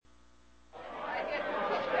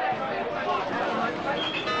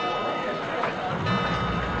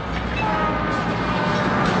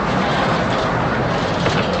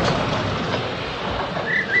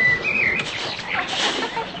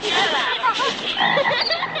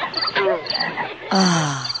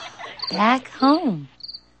Ah, back home.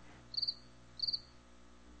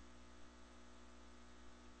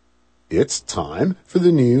 It's time for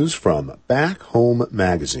the news from Back Home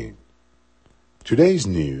Magazine. Today's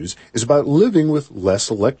news is about living with less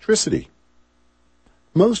electricity.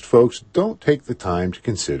 Most folks don't take the time to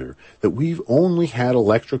consider that we've only had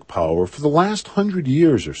electric power for the last 100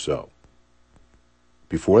 years or so.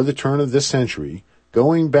 Before the turn of this century,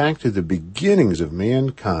 going back to the beginnings of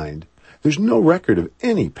mankind, there's no record of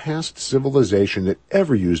any past civilization that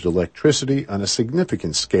ever used electricity on a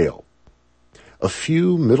significant scale. A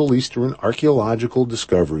few Middle Eastern archaeological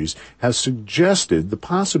discoveries have suggested the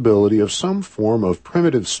possibility of some form of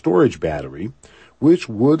primitive storage battery, which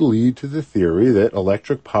would lead to the theory that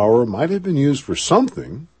electric power might have been used for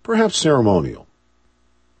something, perhaps ceremonial.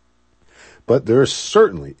 But there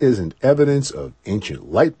certainly isn't evidence of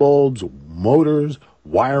ancient light bulbs, motors,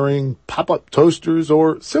 wiring, pop-up toasters,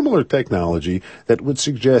 or similar technology that would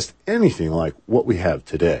suggest anything like what we have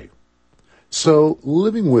today. So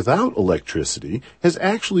living without electricity has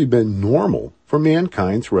actually been normal for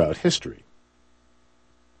mankind throughout history.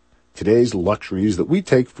 Today's luxuries that we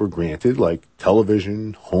take for granted, like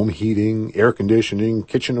television, home heating, air conditioning,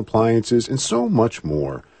 kitchen appliances, and so much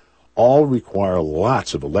more, all require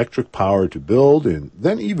lots of electric power to build and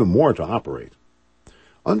then even more to operate.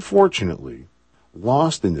 Unfortunately,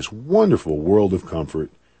 lost in this wonderful world of comfort,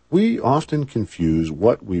 we often confuse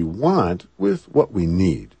what we want with what we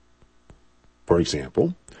need. For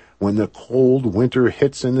example, when the cold winter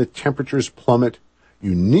hits and the temperatures plummet,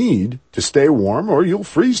 you need to stay warm or you'll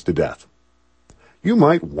freeze to death. You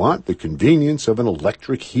might want the convenience of an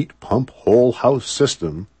electric heat pump whole house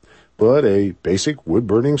system, but a basic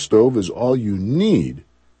wood-burning stove is all you need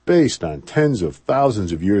based on tens of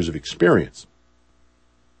thousands of years of experience.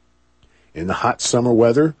 In the hot summer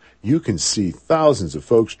weather, you can see thousands of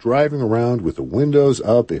folks driving around with the windows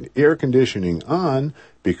up and air conditioning on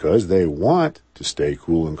because they want to stay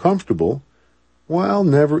cool and comfortable, while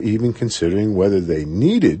never even considering whether they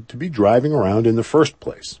needed to be driving around in the first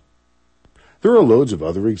place. There are loads of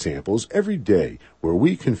other examples every day where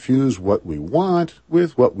we confuse what we want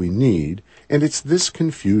with what we need, and it's this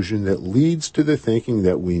confusion that leads to the thinking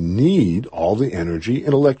that we need all the energy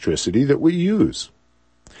and electricity that we use.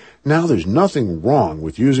 Now, there's nothing wrong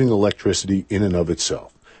with using electricity in and of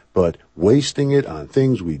itself, but wasting it on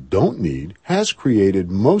things we don't need has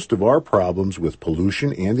created most of our problems with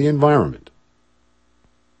pollution and the environment.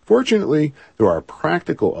 Fortunately, there are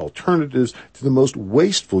practical alternatives to the most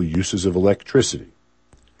wasteful uses of electricity.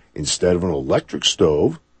 Instead of an electric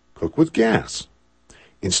stove, cook with gas.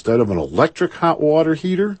 Instead of an electric hot water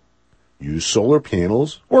heater, use solar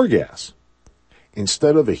panels or gas.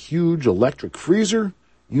 Instead of a huge electric freezer,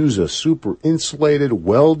 use a super-insulated,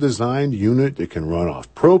 well-designed unit that can run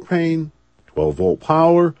off propane, 12-volt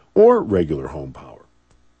power, or regular home power.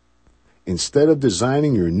 Instead of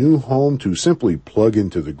designing your new home to simply plug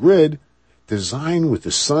into the grid, design with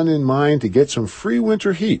the sun in mind to get some free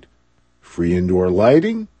winter heat, free indoor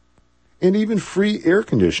lighting, and even free air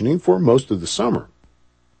conditioning for most of the summer.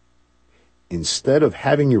 Instead of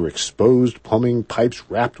having your exposed plumbing pipes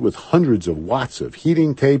wrapped with hundreds of watts of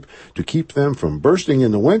heating tape to keep them from bursting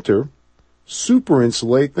in the winter, super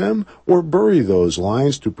insulate them or bury those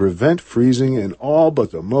lines to prevent freezing in all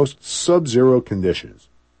but the most sub-zero conditions.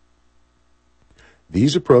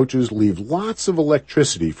 These approaches leave lots of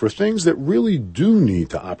electricity for things that really do need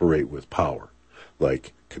to operate with power,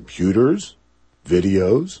 like computers,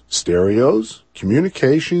 videos, stereos,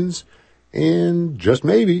 communications, and just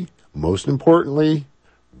maybe, most importantly,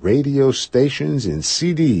 radio stations and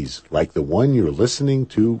CDs like the one you're listening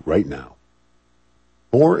to right now.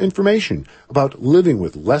 More information about living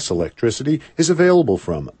with less electricity is available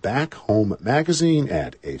from Back Home Magazine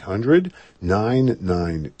at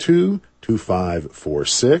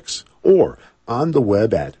 800-992-2546 or on the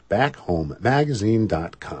web at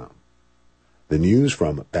backhomemagazine.com. The news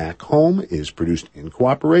from Back Home is produced in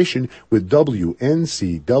cooperation with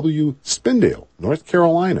WNCW Spindale, North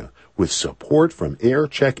Carolina, with support from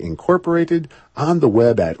AirCheck Incorporated on the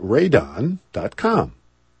web at radon.com.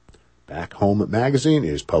 Back Home Magazine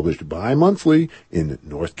is published bi-monthly in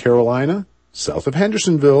North Carolina, south of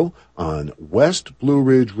Hendersonville, on West Blue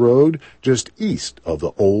Ridge Road, just east of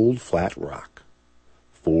the Old Flat Rock.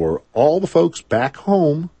 For all the folks back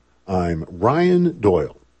home, I'm Ryan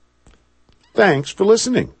Doyle. Thanks for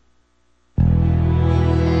listening.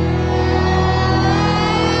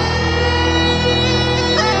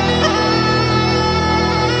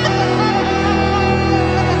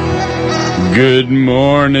 Good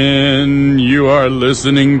morning. You are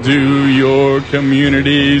listening to your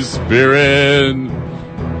community spirit.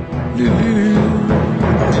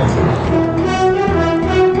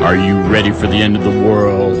 Are you ready for the end of the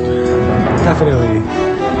world? Definitely.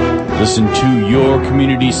 Listen to Your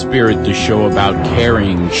Community Spirit, the show about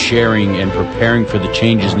caring, sharing, and preparing for the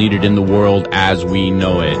changes needed in the world as we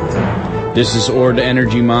know it. This is Orda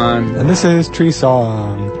Energy Man. And this is Tree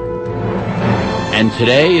Song. And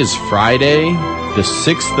today is Friday, the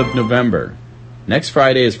 6th of November. Next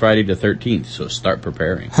Friday is Friday the 13th, so start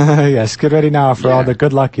preparing. Yes, get ready now for all the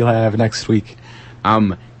good luck you'll have next week.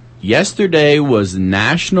 Yesterday was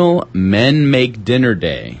National Men Make Dinner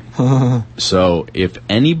Day. So if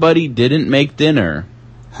anybody didn't make dinner,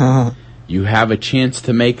 you have a chance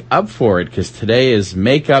to make up for it, because today is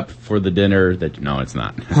make up for the dinner that... No, it's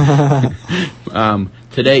not.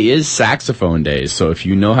 Today is Saxophone Day, so if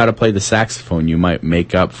you know how to play the saxophone, you might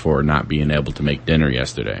make up for not being able to make dinner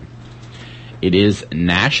yesterday. It is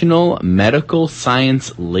National Medical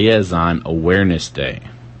Science Liaison Awareness Day.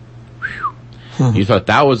 You thought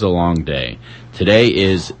that was a long day. Today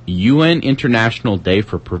is UN International Day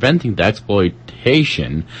for Preventing the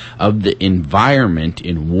Exploitation of the Environment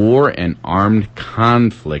in War and Armed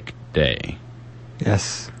Conflict Day.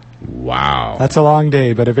 Yes. Wow. That's a long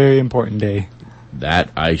day, but a very important day. That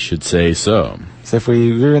I should say so. So if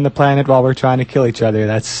we ruin the planet while we're trying to kill each other,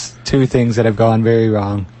 that's two things that have gone very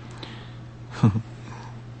wrong.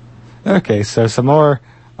 Okay, so some more...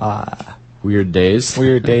 Weird days.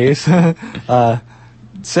 Weird days.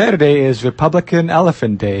 Saturday is Republican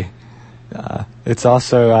Elephant Day. It's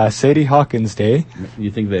also Sadie Hawkins Day. You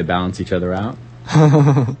think they balance each other out?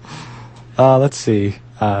 Let's see.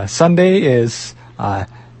 Sunday is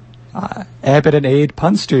Abbott and Aid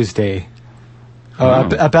Punsters Day.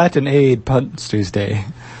 Abbott and Aid Punsters Day.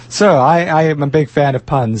 So I am a big fan of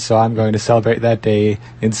puns, so I'm going to celebrate that day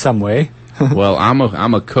in some way. Well,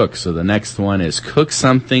 I'm a cook, so the next one is Cook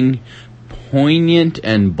Something Poignant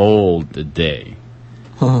and Bold Day.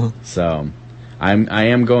 So I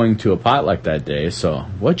am going to a potluck that day, so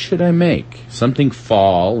what should I make? Something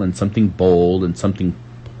fall and something bold and something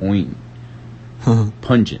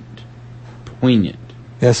pungent. Poignant.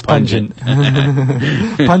 Yes, pungent.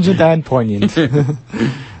 Pungent and poignant.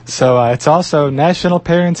 So it's also National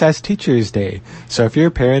Parents as Teachers Day. So if you're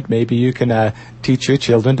a parent, maybe you can teach your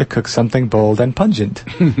children to cook something bold and pungent.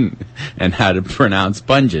 And how to pronounce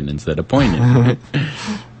pungent instead of poignant.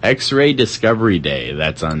 X-Ray Discovery Day,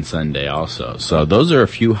 that's on Sunday also. So those are a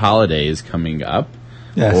few holidays coming up.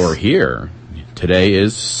 Yes. Or here. Today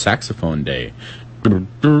is Saxophone Day. No,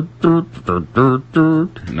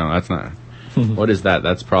 that's not. What is that?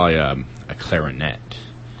 That's probably a clarinet.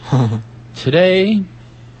 Today,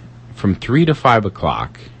 from 3 to 5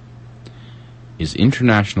 o'clock, is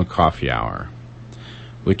International Coffee Hour,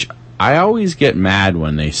 which I always get mad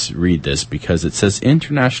when they read this because it says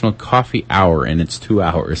International Coffee Hour and it's 2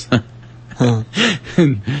 hours.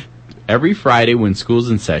 Every Friday when school's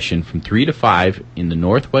in session from 3 to 5 in the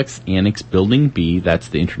Northwest Annex Building B, that's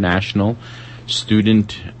the International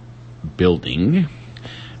Student Building,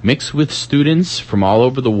 mix with students from all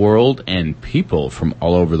over the world and people from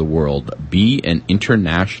all over the world. Be an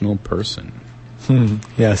international person.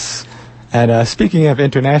 Yes. And speaking of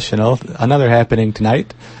international, another happening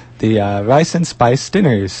tonight, the Rice and Spice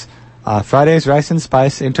Dinners. Friday's Rice and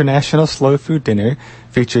Spice International Slow Food Dinner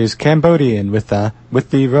features Cambodian with the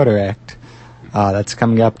Rotaract. That's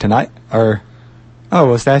coming up tonight.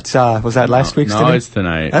 Was that last week's dinner? No, it's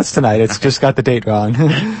tonight. That's tonight. It's just got the date wrong.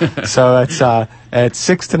 So it's at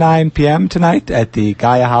 6 to 9 p.m. tonight at the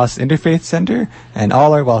Gaia House Interfaith Center, and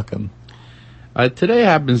all are welcome. Today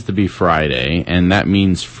happens to be Friday, and that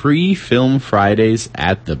means Free Film Fridays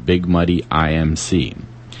at the Big Muddy IMC.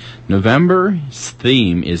 November's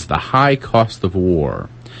theme is the high cost of war.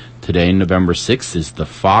 Today, November 6th, is The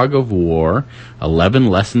Fog of War, 11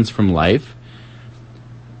 Lessons from Life.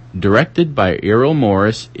 Directed by Errol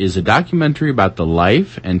Morris, is a documentary about the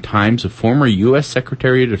life and times of former U.S.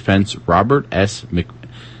 Secretary of Defense Robert S.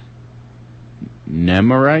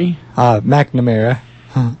 McNamara. McNamara.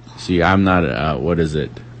 See, I'm not,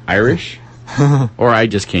 Irish? Or I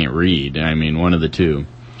just can't read. I mean, one of the two.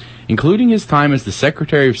 Including his time as the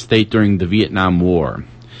Secretary of State during the Vietnam War.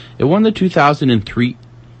 It won the 2003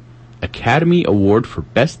 Academy Award for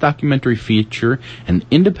Best Documentary Feature and the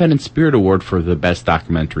Independent Spirit Award for the Best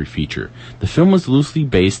Documentary Feature. The film was loosely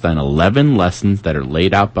based on 11 lessons that are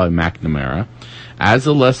laid out by McNamara as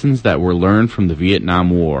the lessons that were learned from the Vietnam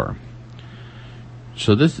War.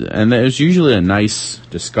 So there's usually a nice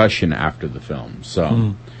discussion after the film.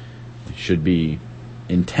 So it should be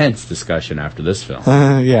intense discussion after this film.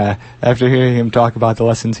 Yeah, after hearing him talk about the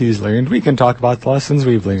lessons he's learned, we can talk about the lessons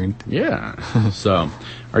we've learned. Yeah. So,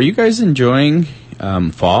 are you guys enjoying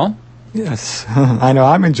fall? Yes. I know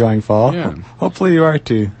I'm enjoying fall. Yeah. Hopefully you are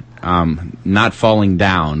too. Not falling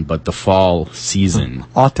down, but the fall season.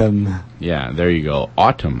 Autumn. Yeah, there you go.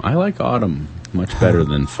 Autumn. I like autumn much better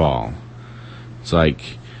than fall. It's like,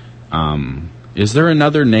 is there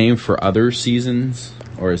another name for other seasons?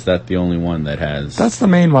 Or is that the only one that has... That's the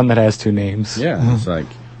main one that has two names. Yeah, it's like...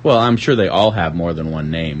 Well, I'm sure they all have more than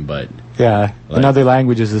one name, but... Yeah, in other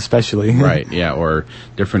languages especially. Right, yeah, or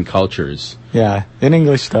different cultures. Yeah, in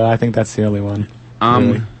English, though, I think that's the only one.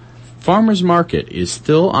 Really. Farmers Market is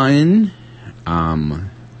still on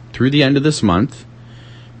through the end of this month.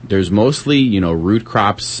 There's mostly, root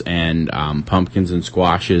crops and pumpkins and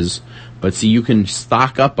squashes. But see, you can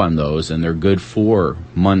stock up on those, and they're good for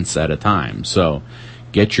months at a time. So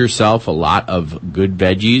get yourself a lot of good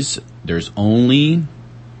veggies. There's only,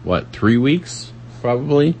 3 weeks,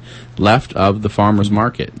 probably, left of the farmer's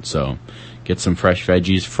market. So get some fresh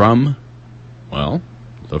veggies from,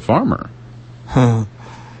 the farmer.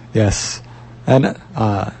 Yes. And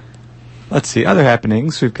let's see, other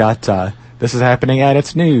happenings. We've got, this is happening at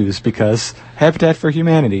its news because Habitat for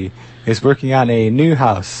Humanity is working on a new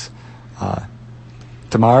house.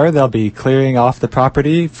 Tomorrow they'll be clearing off the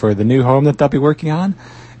property for the new home that they'll be working on.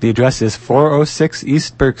 The address is 406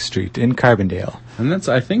 East Burke Street in Carbondale. And that's,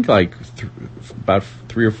 I think, about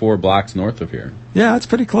 3 or 4 blocks north of here. Yeah, it's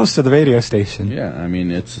pretty close to the radio station. Yeah, I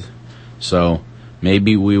mean, it's... So,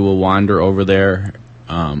 maybe we will wander over there.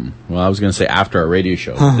 I was going to say after our radio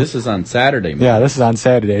show. This is on Saturday, man. Yeah, this is on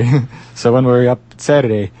Saturday. So when we're up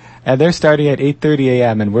Saturday. And they're starting at 8:30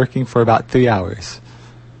 a.m. and working for about 3 hours.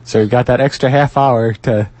 So we've got that extra half hour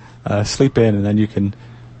to sleep in, and then you can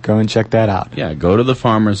go and check that out. Yeah, go to the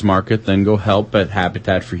farmer's market, then go help at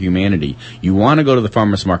Habitat for Humanity. You want to go to the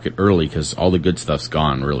farmer's market early because all the good stuff's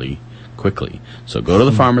gone really quickly. So go to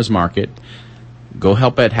the farmer's market, go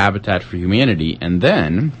help at Habitat for Humanity, and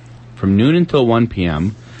then from noon until 1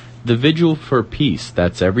 p.m., the Vigil for Peace.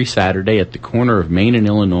 That's every Saturday at the corner of Main and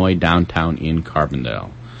Illinois downtown in Carbondale.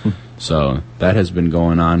 So that has been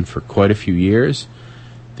going on for quite a few years.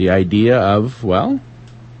 The idea of,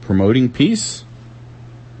 promoting peace.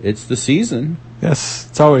 It's the season. Yes,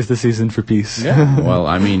 it's always the season for peace. Yeah, well,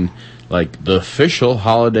 I mean, the official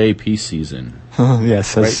holiday peace season.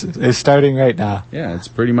 Yes, right? It's starting right now. Yeah, it's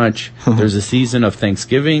pretty much, there's a season of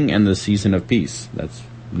Thanksgiving and the season of peace. That's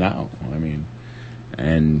now,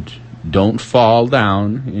 and don't fall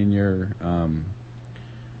down in your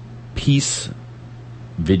peace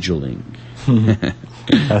vigiling.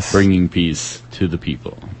 Yes. Bringing peace to the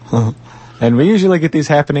people. And we usually get these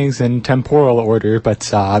happenings in temporal order,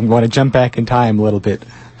 but I'm going to jump back in time a little bit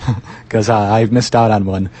because I've missed out on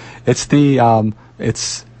one. It's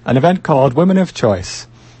it's an event called Women of Choice.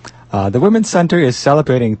 The Women's Center is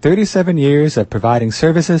celebrating 37 years of providing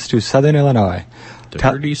services to Southern Illinois.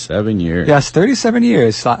 37 years. Yes, 37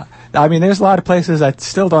 years. I mean, there's a lot of places that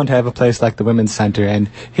still don't have a place like the Women's Center, and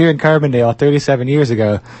here in Carbondale, 37 years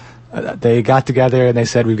ago, they got together and they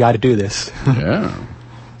said, we've got to do this. Yeah.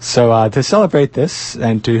 So to celebrate this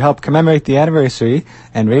and to help commemorate the anniversary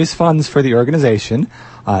and raise funds for the organization,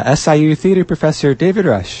 SIU theater professor David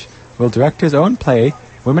Rush will direct his own play,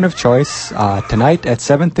 Women of Choice, tonight at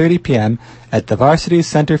 7:30 p.m. at the Varsity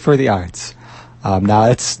Center for the Arts.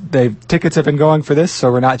 Now, tickets have been going for this,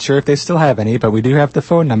 so we're not sure if they still have any, but we do have the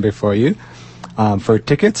phone number for you. For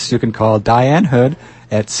tickets, you can call Diane Hood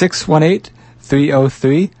at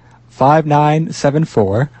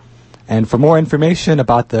 618-303-5974. And for more information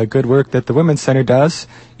about the good work that the Women's Center does,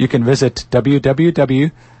 you can visit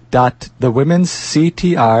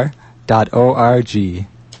www.thewomensctr.org.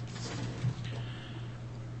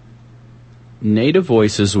 Native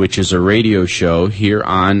Voices, which is a radio show here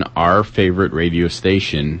on our favorite radio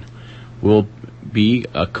station, will be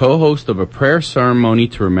a co-host of a prayer ceremony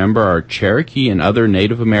to remember our Cherokee and other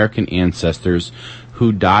Native American ancestors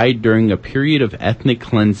who died during a period of ethnic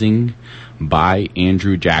cleansing by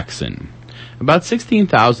Andrew Jackson. About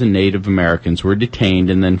 16,000 Native Americans were detained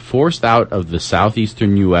and then forced out of the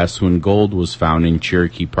southeastern U.S. when gold was found in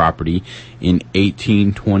Cherokee property in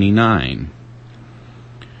 1829.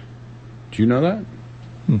 Do you know that?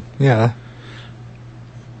 Yeah.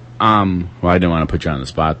 Well, I didn't want to put you on the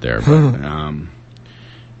spot there, but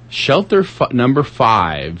shelter number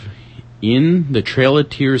 5 in the Trail of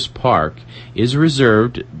Tears Park is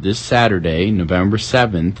reserved this Saturday, November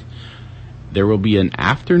 7th. There will be an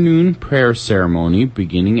afternoon prayer ceremony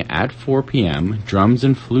beginning at 4 p.m. Drums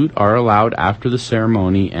and flute are allowed after the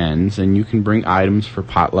ceremony ends, and you can bring items for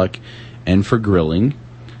potluck and for grilling.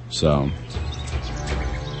 So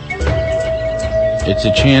it's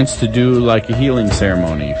a chance to do a healing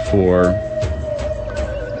ceremony for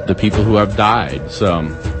the people who have died. So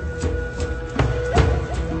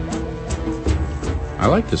I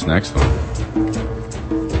like this next one.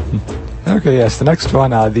 Okay, yes, the next one,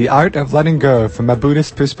 The Art of Letting Go from a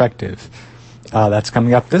Buddhist Perspective. That's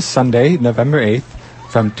coming up this Sunday, November 8th,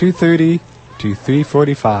 from 2:30 to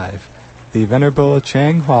 3:45. The Venerable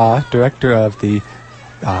Chang Hua, director of the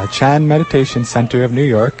Chan Meditation Center of New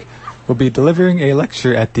York, will be delivering a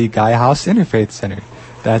lecture at the Gaia House Interfaith Center.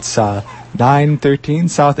 That's 913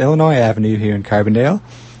 South Illinois Avenue here in Carbondale.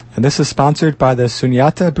 And this is sponsored by the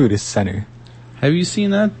Sunyata Buddhist Center. Have you seen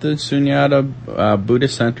that? The Sunyata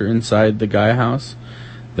Buddhist Center inside the Gaia House?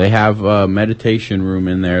 They have a meditation room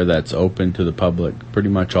in there that's open to the public pretty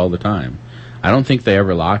much all the time. I don't think they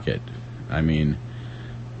ever lock it. I mean,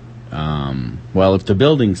 well, if the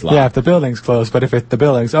building's locked. Yeah, if the building's closed, but if the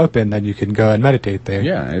building's open, then you can go and meditate there.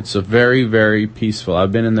 Yeah, it's a very, very peaceful.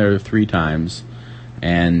 I've been in there 3 times,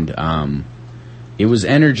 and it was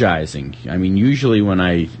energizing. I mean, usually when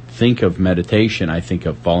I think of meditation, I think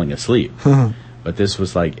of falling asleep. But this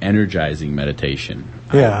was like energizing meditation.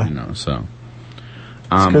 Yeah. So.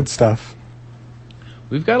 It's good stuff.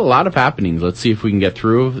 We've got a lot of happenings. Let's see if we can get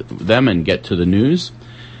through them and get to the news.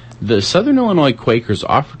 The Southern Illinois Quakers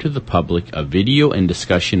offer to the public a video and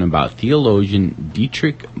discussion about theologian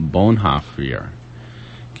Dietrich Bonhoeffer.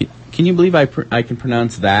 Can you believe I can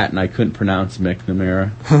pronounce that and I couldn't pronounce McNamara?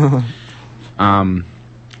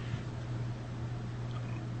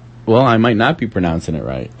 Well, I might not be pronouncing it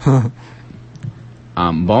right.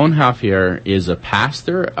 Bonhoeffer is a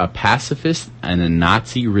pastor, a pacifist, and a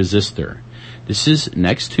Nazi resistor. This is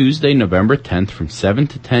next Tuesday, November 10th, from 7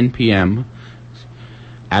 to 10 p.m.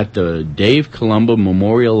 at the Dave Columbo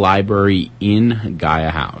Memorial Library in Gaia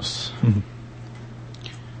House.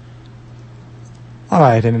 All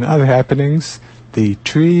right, and in other happenings, the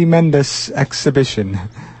Tremendous Exhibition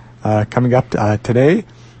coming up today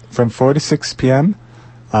from 4 to 6 p.m.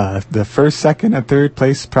 The first, second, and third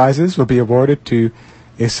place prizes will be awarded to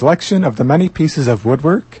a selection of the many pieces of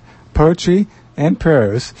woodwork, poetry, and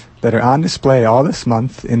prose that are on display all this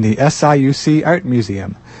month in the SIUC Art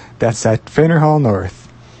Museum. That's at Feiner Hall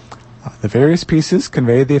North. The various pieces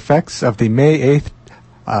convey the effects of the May 8th,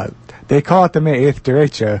 they call it the May 8th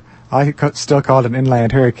derecha. I still call it an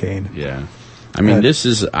inland hurricane. Yeah. I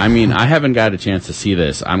mean, I haven't got a chance to see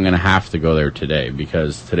this. I'm going to have to go there today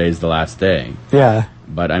because today's the last day. Yeah.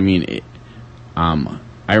 But, I mean,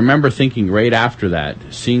 I remember thinking right after that,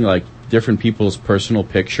 seeing, like, different people's personal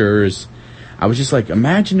pictures. I was just like,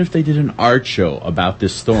 imagine if they did an art show about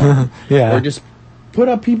this storm. Yeah. Or just put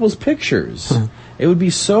up people's pictures. It would be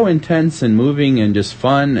so intense and moving and just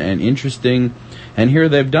fun and interesting. And here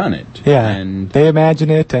they've done it. Yeah, and they imagine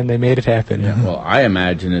it and they made it happen. Yeah, well, I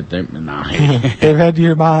imagine it. They've read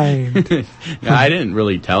your mind. No, I didn't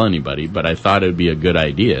really tell anybody, but I thought it would be a good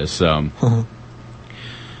idea. So,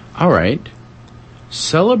 all right.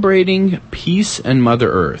 Celebrating Peace and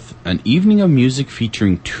Mother Earth, an evening of music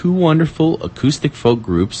featuring 2 wonderful acoustic folk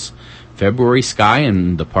groups, February Sky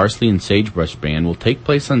and the Parsley and Sagebrush Band, will take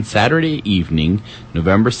place on Saturday evening,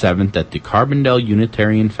 November 7th at the Carbondale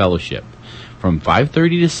Unitarian Fellowship. From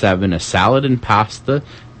 5:30 to 7, a salad and pasta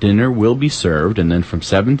dinner will be served, and then from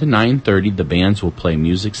 7 to 9:30, the bands will play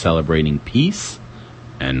music celebrating peace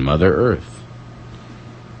and Mother Earth.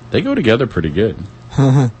 They go together pretty good.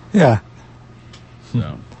 Yeah.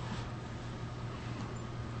 So.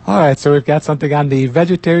 All right, so we've got something on the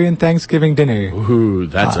vegetarian Thanksgiving dinner. Ooh,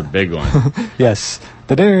 that's a big one. Yes,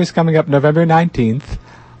 the dinner is coming up November 19th,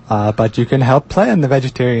 but you can help plan the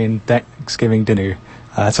vegetarian Thanksgiving dinner.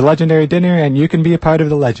 It's a legendary dinner, and you can be a part of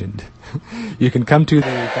the legend. You can come to the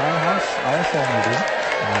Gaia House RSL meeting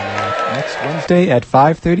next Wednesday at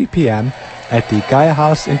 5:30 p.m. at the Gaia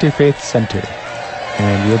House Interfaith Center,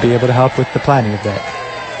 and you'll be able to help with the planning of that.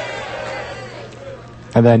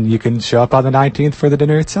 And then you can show up on the 19th for the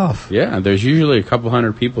dinner itself. Yeah, there's usually a couple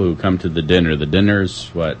hundred people who come to the dinner. The dinner's,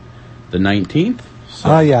 what, the 19th?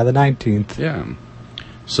 Oh, yeah, the 19th. Yeah.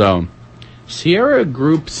 So, Shining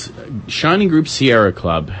Group Sierra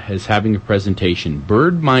Club is having a presentation,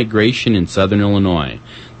 Bird Migration in Southern Illinois.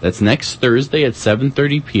 That's next Thursday at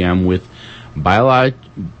 7:30 p.m. with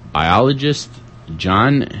biologist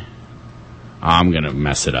John... I'm going to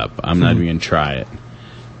mess it up. I'm not even going to try it.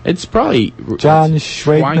 It's probably... John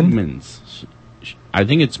Schwagmans. I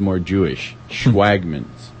think it's more Jewish.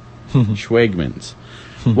 Schwagmans. Schwagmans.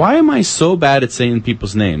 Why am I so bad at saying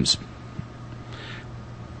people's names?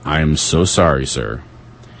 I'm so sorry, sir.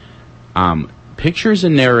 Pictures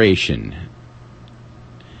and narration.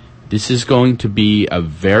 This is going to be a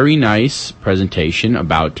very nice presentation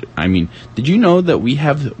about, did you know that we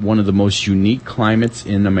have one of the most unique climates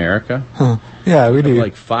in America? Yeah, we do.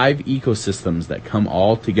 Like 5 ecosystems that come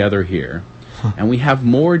all together here. and we have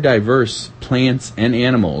more diverse plants and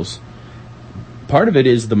animals. Part of it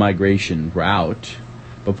is the migration route,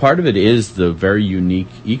 but part of it is the very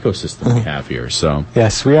unique ecosystem we have here. So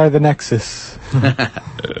yes, we are the nexus.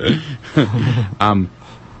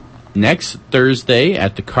 Next Thursday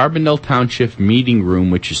at the Carbondale Township Meeting Room,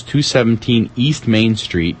 which is 217 East Main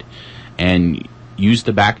Street, and use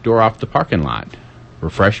the back door off the parking lot.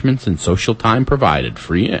 Refreshments and social time provided,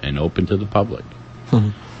 free and open to the public.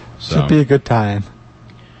 Should be a good time.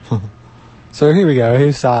 So here we go.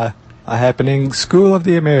 Here's a happening School of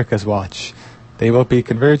the Americas Watch. They will be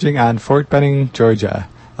converging on Fort Benning, Georgia,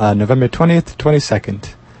 November 20th to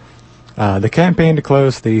 22nd. The campaign to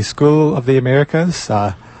close the School of the Americas,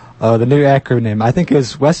 the new acronym, I think,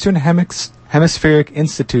 is Western Hemispheric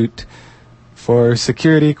Institute for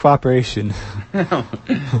Security Cooperation.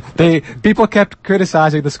 People kept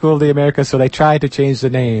criticizing the School of the Americas, so they tried to change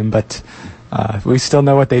the name, but we still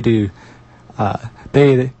know what they do. And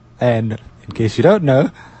in case you don't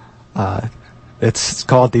know, it's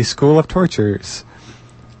called the School of Torturers,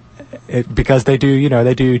 because they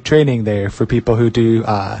do training there for people who do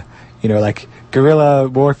like guerrilla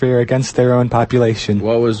warfare against their own population.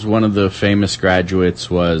 What was one of the famous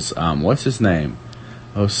graduates was what's his name?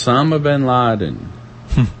 Osama bin Laden.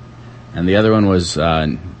 And the other one was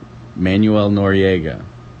Manuel Noriega.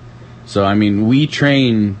 So I mean, we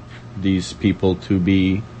train these people to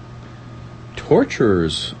be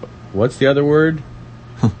torturers. What's the other word?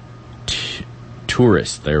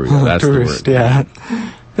 Tourists. There we go. That's Tourist, the word. Yeah.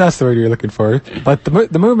 That's the word you're looking for. But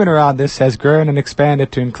the movement around this has grown and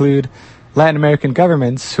expanded to include Latin American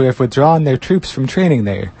governments who have withdrawn their troops from training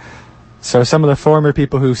there. So some of the former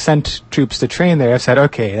people who sent troops to train there have said,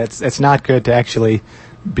 okay, it's not good to actually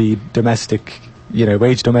be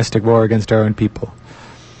wage domestic war against our own people.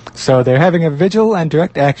 So they're having a vigil and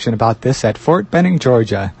direct action about this at Fort Benning,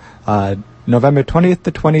 Georgia, November 20th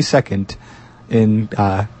to 22nd in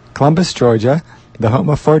Columbus, Georgia, the home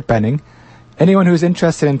of Fort Benning. Anyone who's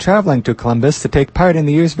interested in traveling to Columbus to take part in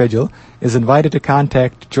the year's vigil is invited to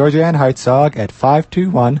contact Georgia Ann Hartzog at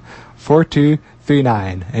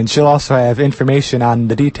 521-4239. And she'll also have information on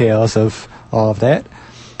the details of all of that.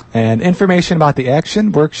 And information about the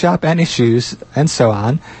action, workshop, and issues, and so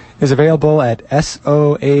on, is available at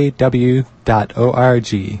soaw.org.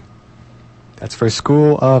 That's for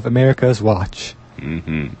School of America's Watch.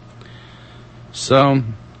 Mm-hmm. So,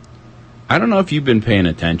 I don't know if you've been paying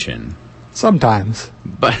attention. Sometimes.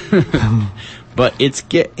 But it's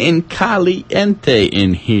getting caliente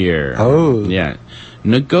in here. Oh. Yeah.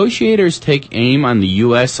 Negotiators take aim on the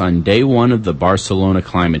U.S. on day one of the Barcelona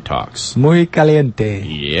climate talks. Muy caliente.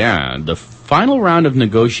 Yeah. The final round of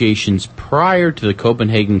negotiations prior to the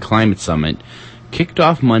Copenhagen Climate Summit kicked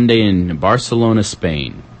off Monday in Barcelona,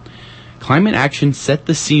 Spain. Climate action set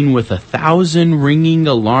the scene with 1,000 ringing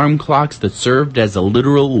alarm clocks that served as a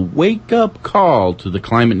literal wake-up call to the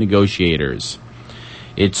climate negotiators.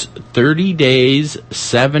 It's 30 days, about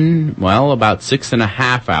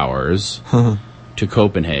 6.5 hours to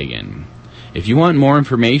Copenhagen. If you want more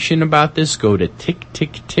information about this, go to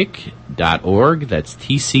tickticktick.org. That's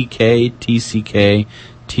tck.org.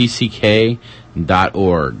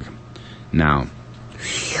 Now,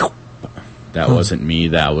 that wasn't me.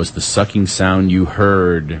 That was the sucking sound you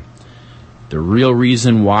heard. The real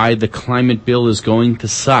reason why the climate bill is going to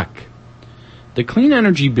suck. The clean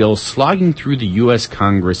energy bill slogging through the U.S.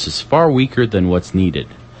 Congress is far weaker than what's needed.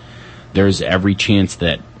 There's every chance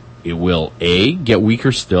that it will, A, get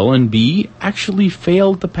weaker still, and B, actually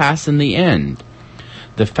fail to pass in the end.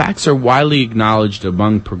 The facts are widely acknowledged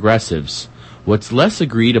among progressives. What's less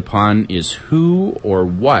agreed upon is who or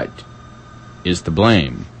what is to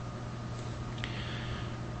blame.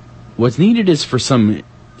 What's needed is for some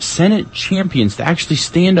Senate champions to actually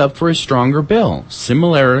stand up for a stronger bill.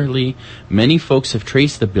 Similarly, many folks have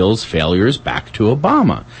traced the bill's failures back to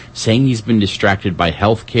Obama, saying he's been distracted by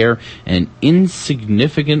health care and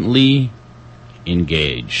insignificantly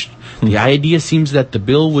engaged. The idea seems that the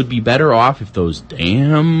bill would be better off if those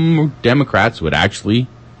damn Democrats would actually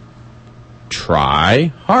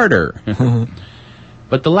try harder.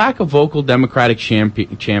 But the lack of vocal Democratic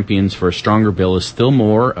champions for a stronger bill is still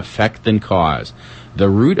more effect than cause. The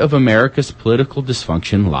root of America's political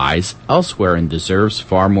dysfunction lies elsewhere and deserves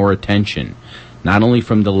far more attention, not only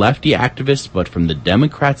from the lefty activists, but from the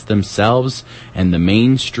Democrats themselves and the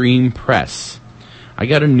mainstream press. I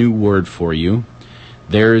got a new word for you.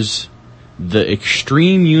 There's the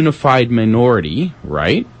extreme unified minority,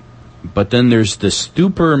 right? But then there's the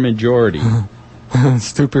stupor majority.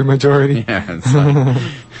 Stupor majority. Yeah, it's like,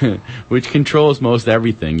 which controls most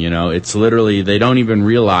everything, It's literally, they don't even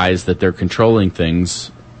realize that they're controlling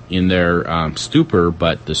things, in their stupor,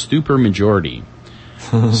 but the stupor majority.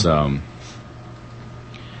 So,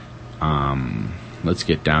 let's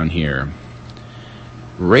get down here.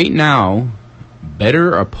 Right now,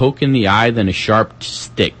 better a poke in the eye than a sharp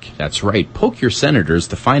stick. That's right. Poke your senators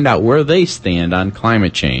to find out where they stand on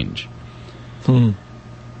climate change.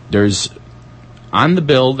 There's, on the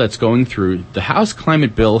bill that's going through, the House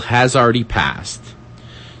climate bill has already passed.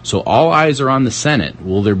 So all eyes are on the Senate.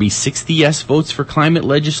 Will there be 60 yes votes for climate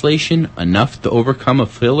legislation, enough to overcome a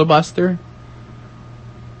filibuster?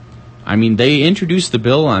 I mean, they introduced the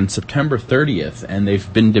bill on September 30th, and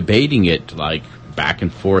they've been debating it, like, back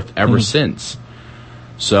and forth ever since.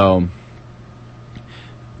 So,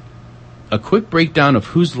 a quick breakdown of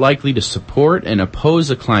who's likely to support and oppose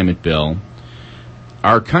a climate bill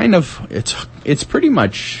are kind of, it's pretty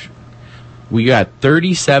much, we got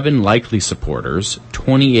 37 likely supporters,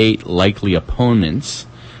 28 likely opponents,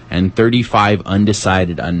 and 35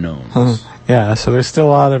 undecided unknowns. Yeah, so there's still a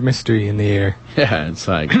lot of mystery in the air. Yeah, it's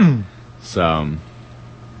like, so,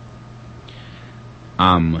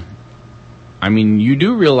 I mean, you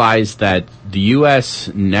do realize that the U.S.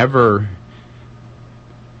 never,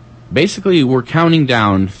 basically, we're counting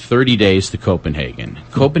down 30 days to Copenhagen.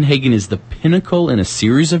 Copenhagen is the pinnacle in a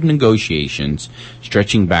series of negotiations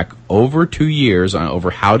stretching back over 2 years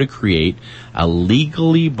over how to create a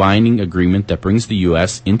legally binding agreement that brings the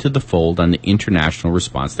U.S. into the fold on the international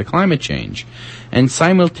response to climate change, and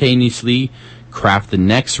simultaneously craft the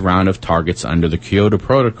next round of targets under the Kyoto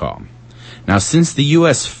Protocol. Now, since the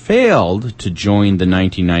U.S. failed to join the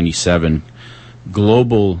 1997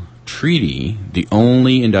 Global Treaty, the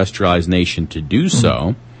only industrialized nation to do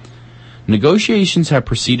so, negotiations have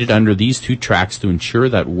proceeded under these two tracks to ensure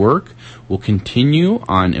that work will continue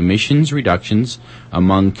on emissions reductions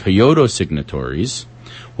among Kyoto signatories,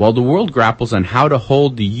 while the world grapples on how to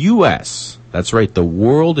hold the U.S., that's right, the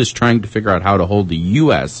world is trying to figure out how to hold the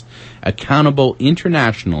U.S. accountable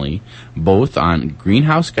internationally, both on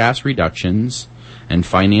greenhouse gas reductions and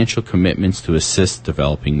financial commitments to assist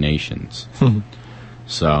developing nations.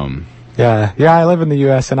 So, yeah, I live in the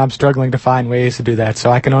U.S. and I'm struggling to find ways to do that.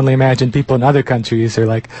 So I can only imagine people in other countries are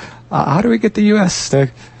like, how do we get the U.S.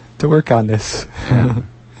 to work on this? Yeah.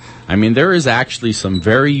 I mean, there is actually some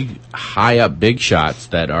very high up big shots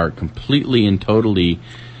that are completely and totally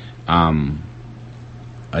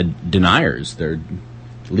deniers. They're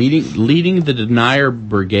leading the denier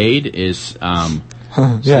brigade is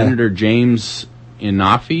Senator James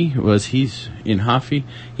Inhofe.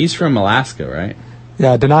 He's from Alaska, right?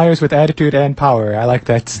 Yeah, deniers with attitude and power. I like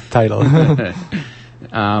that title.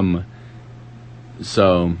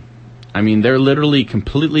 So, I mean, they're literally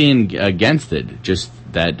completely against it. Just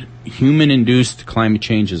that human-induced climate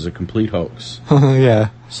change is a complete hoax. Yeah.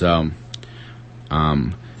 So,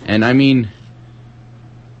 and I mean,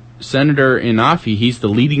 Senator Inhofe, he's the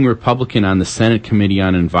leading Republican on the Senate Committee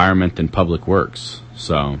on Environment and Public Works.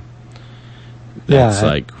 So, that's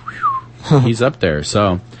he's up there.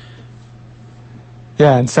 So,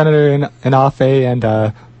 yeah, and Senator Inhofe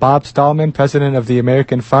and Bob Stallman, president of the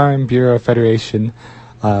American Farm Bureau Federation,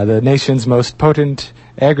 the nation's most potent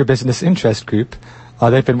agribusiness interest group,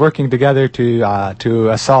 they've been working together to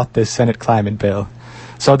assault this Senate climate bill.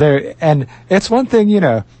 So and it's one thing,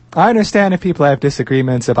 I understand if people have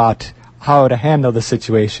disagreements about how to handle the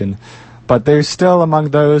situation, but there's still among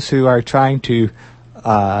those who are trying to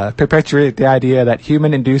perpetuate the idea that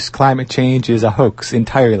human-induced climate change is a hoax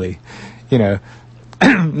entirely.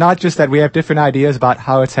 Not just that we have different ideas about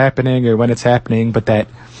how it's happening or when it's happening, but that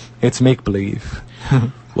it's make-believe.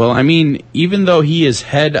 Well, I mean, even though he is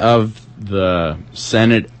head of the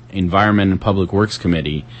Senate Environment and Public Works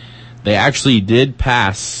Committee, they actually did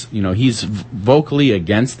pass, he's vocally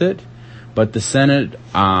against it, but the Senate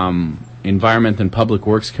Environment and Public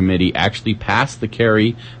Works Committee actually passed the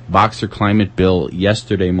Kerry-Boxer climate bill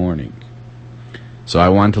yesterday morning. So I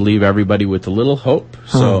want to leave everybody with a little hope.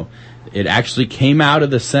 So it actually came out of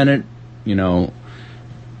the Senate,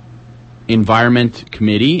 Environment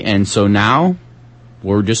Committee, and so now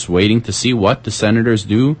we're just waiting to see what the senators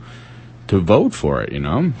do to vote for it,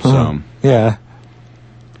 So yeah.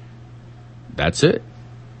 That's it.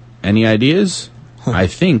 Any ideas? I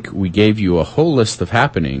think we gave you a whole list of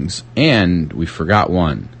happenings, and we forgot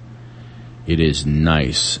one. It is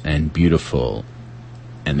nice and beautiful,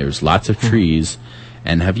 and there's lots of trees.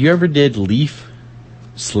 And have you ever did leaf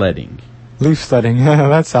sledding? Leaf sledding,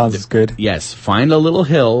 that sounds good. Yes, find a little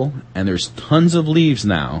hill, and there's tons of leaves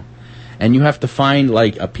now, and you have to find,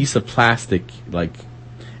 a piece of plastic,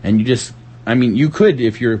 and you just I mean, you could,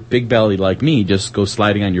 if you're big belly like me, just go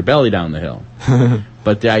sliding on your belly down the hill.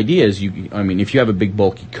 But the idea is, if you have a big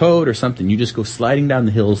bulky coat or something, you just go sliding down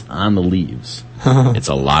the hills on the leaves. It's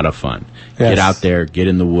a lot of fun. Yes. Get out there, get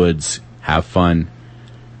in the woods, have fun,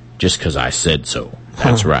 just 'cause I said so.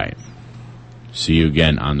 That's right. See you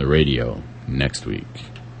again on the radio next week.